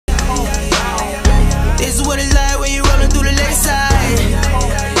This is what it's like when you rolling through the Lakeside.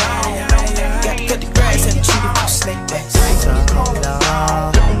 Got to cut the grass and treat it for snake backs.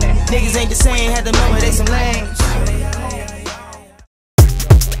 Niggas ain't the same, had to know they some lames.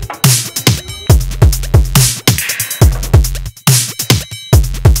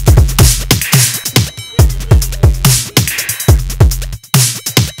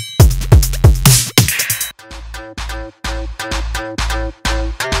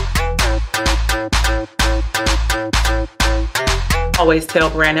 Always tell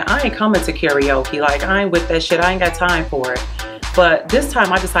Brandon, I ain't coming to karaoke. Like, I ain't with that shit. I ain't got time for it. But this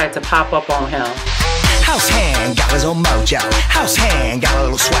time I decided to pop up on him. House hand got his own mojo. House hand got a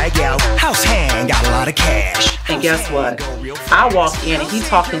little swag, yo. House hand got a lot of cash. And guess what? I walked in and he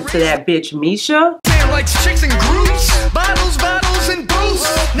talking to that bitch Meisha. Man likes chicks and groups. Bottles, bottles, and booze.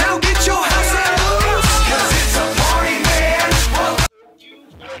 Now get your house out loose. Cause it's a party, man.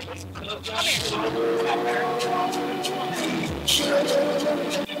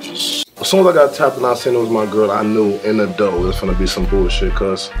 As soon as I got tapped and I seen it was my girl, I knew in the dough it was gonna be some bullshit,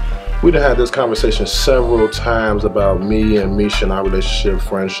 cause we done had this conversation several times about me and Meisha and our relationship,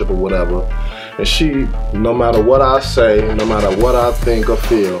 friendship or whatever. And she, no matter what I say, no matter what I think or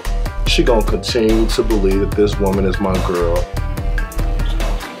feel, she gonna continue to believe that this woman is my girl.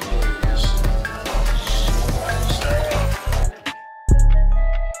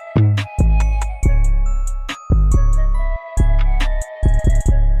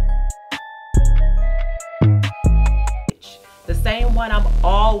 The same one I'm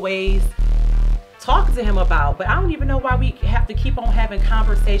always talking to him about, but I don't even know why we have to keep on having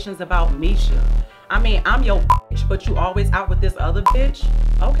conversations about Meisha. I mean, I'm your bitch, but you always out with this other bitch?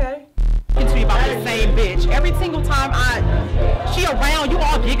 Okay. To me about the same bitch. Every single time she around, you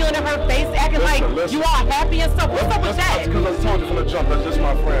all giggling in her face, acting like you all happy and stuff. What's up with that? That's because I told you from the jump, that's just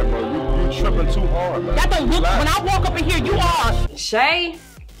my friend, bro. You tripping too hard, man. That don't look, when I walk up in here, you all. Shay,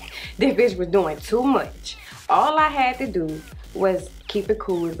 this bitch was doing too much. All I had to do was keep it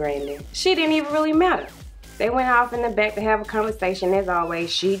cool with Brandon. She didn't even really matter. They went off in the back to have a conversation. As always,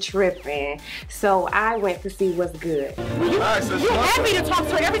 she tripping. So I went to see what's good. You happy to talk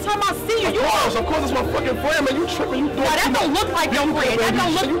to her every time I see you. Of course, it's my fucking friend, man. You tripping, you doing. That don't look like your friend. That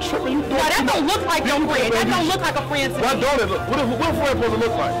don't look. You tripping, you doing. That don't look like your friend. That don't look like a friend to me. Why don't it look? What a friend supposed to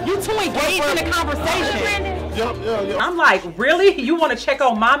look like? You two engaged in a conversation. Yeah. I'm like, really? You want to check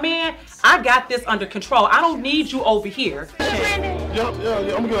on my man? I got this under control. I don't need you over here. Yeah.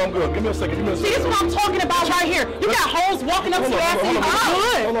 I'm good. Give me a second. See, this is what I'm talking about right here. You got hoes walking up to your ass and you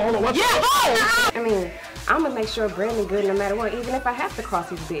good. Hold on. Yeah, hoes. I mean, I'm gonna make sure Brandon good no matter what, even if I have to cross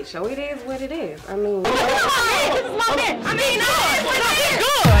his bitch. So it is what it is. I mean, this is my man. I mean,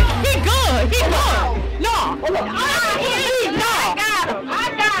 he good. No.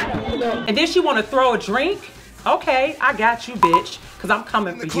 I got him. And then she want to throw a drink? Okay, I got you, bitch, because I'm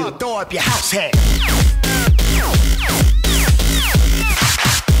coming for you. Throw up your house hand.